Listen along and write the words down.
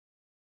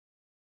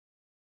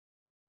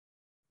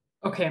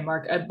Okay,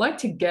 Mark, I'd like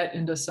to get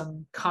into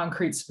some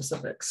concrete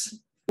specifics.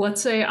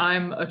 Let's say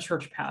I'm a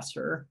church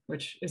pastor,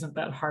 which isn't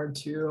that hard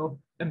to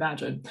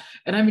imagine,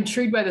 and I'm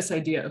intrigued by this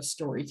idea of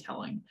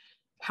storytelling.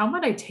 How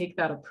might I take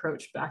that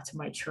approach back to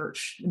my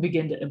church and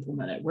begin to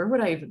implement it? Where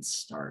would I even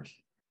start?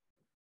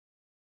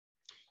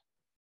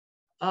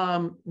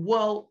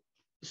 Well,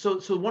 so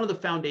one of the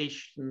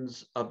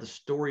foundations of the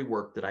story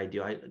work that I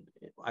do,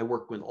 I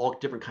work with all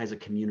different kinds of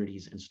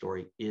communities in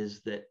story,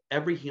 is that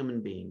every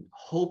human being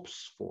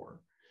hopes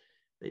for,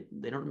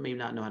 they don't maybe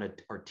not know how to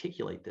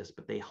articulate this,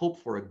 but they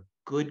hope for a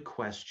good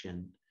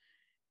question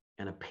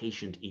and a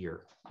patient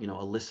ear,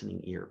 a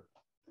listening ear.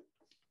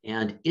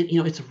 And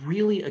it's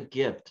really a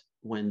gift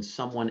when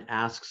someone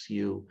asks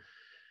you,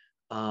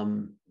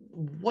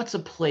 what's a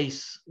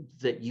place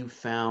that you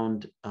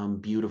found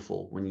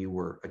beautiful when you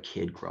were a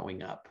kid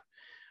growing up?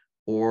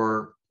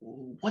 Or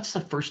what's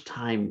the first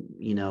time,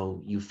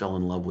 you fell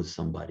in love with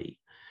somebody?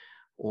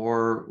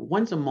 Or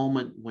when's a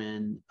moment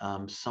when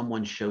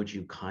someone showed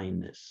you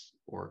kindness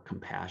or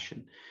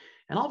compassion?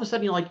 And all of a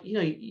sudden,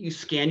 you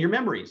scan your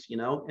memories,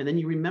 and then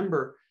you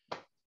remember,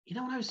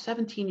 when I was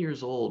 17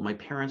 years old, my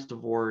parents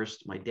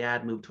divorced, my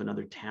dad moved to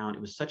another town.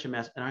 It was such a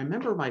mess. And I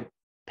remember my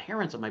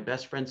parents and my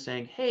best friend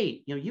saying,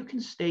 hey, you can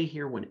stay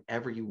here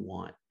whenever you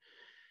want.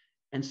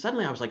 And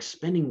suddenly I was like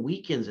spending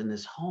weekends in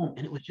this home,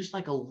 and it was just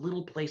like a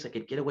little place I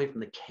could get away from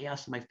the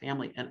chaos of my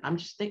family. And I'm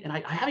just thinking,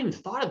 I haven't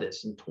even thought of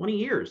this in 20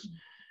 years,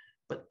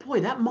 but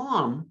boy, that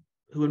mom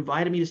who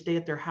invited me to stay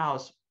at their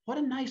house, what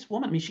a nice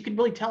woman. I mean, she could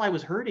really tell I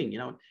was hurting,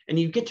 and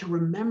you get to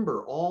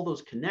remember all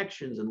those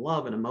connections and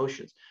love and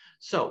emotions.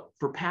 So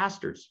for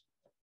pastors,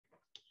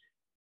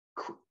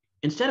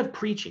 instead of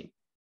preaching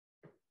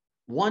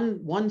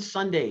one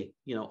Sunday,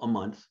 a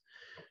month,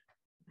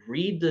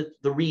 read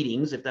the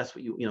readings, if that's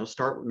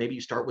what maybe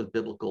you start with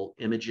biblical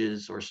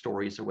images or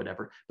stories or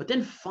whatever, but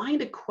then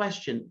find a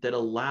question that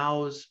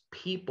allows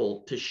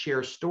people to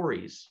share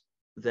stories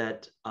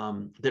that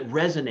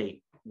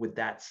resonate with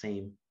that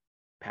same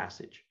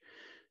passage.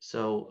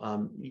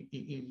 So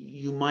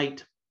you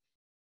might,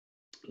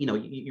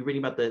 you're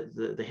reading about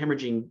the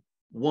hemorrhaging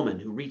woman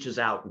who reaches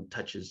out and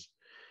touches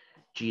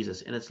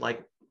Jesus, and it's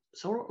like,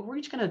 so we're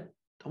each gonna.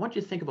 I want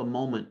you to think of a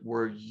moment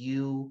where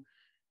you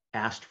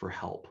asked for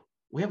help.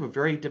 We have a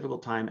very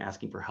difficult time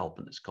asking for help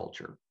in this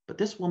culture, but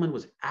this woman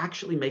was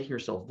actually making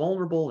herself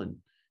vulnerable, and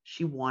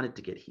she wanted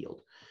to get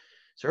healed.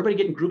 So everybody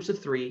get in groups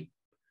of 3.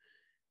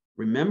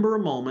 Remember a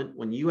moment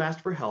when you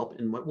asked for help,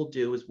 and what we'll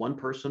do is one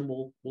person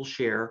will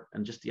share,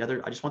 and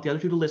I just want the other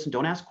 2 to listen.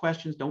 Don't ask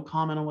questions, don't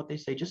comment on what they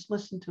say, just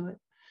listen to it.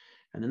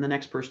 And then the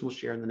next person will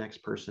share, and the next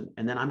person,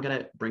 and then I'm going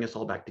to bring us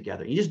all back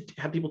together. You just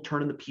have people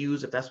turn in the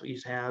pews if that's what you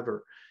have,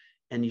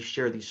 and you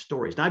share these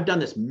stories. Now, I've done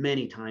this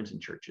many times in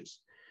churches.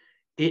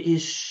 It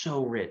is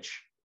so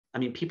rich. I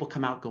mean, people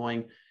come out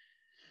going,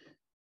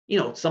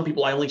 some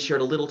people, I only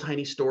shared a little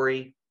tiny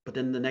story, but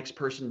then the next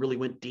person really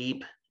went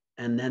deep.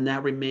 And then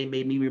that made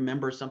me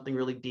remember something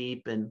really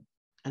deep. And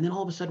then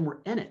all of a sudden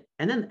we're in it.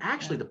 And then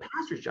actually the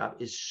pastor's job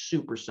is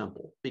super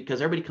simple,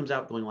 because everybody comes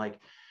out going like,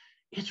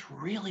 it's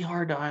really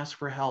hard to ask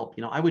for help.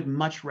 I would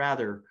much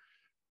rather,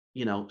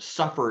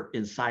 suffer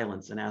in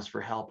silence and ask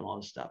for help and all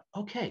this stuff.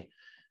 Okay,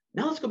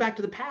 now let's go back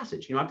to the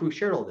passage, after we've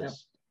shared all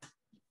this.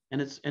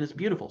 And it's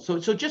beautiful. So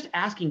just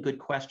asking good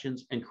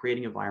questions and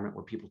creating an environment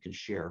where people can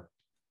share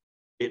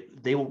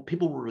it,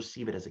 people will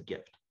receive it as a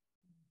gift.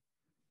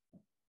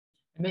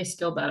 I may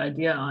steal that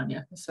idea on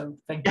you, so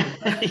thank you.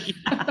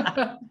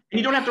 Yeah. And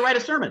you don't have to write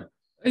a sermon.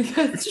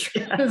 That's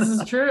true. This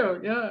is true.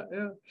 Yeah.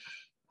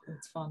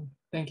 It's fun.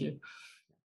 Thank you.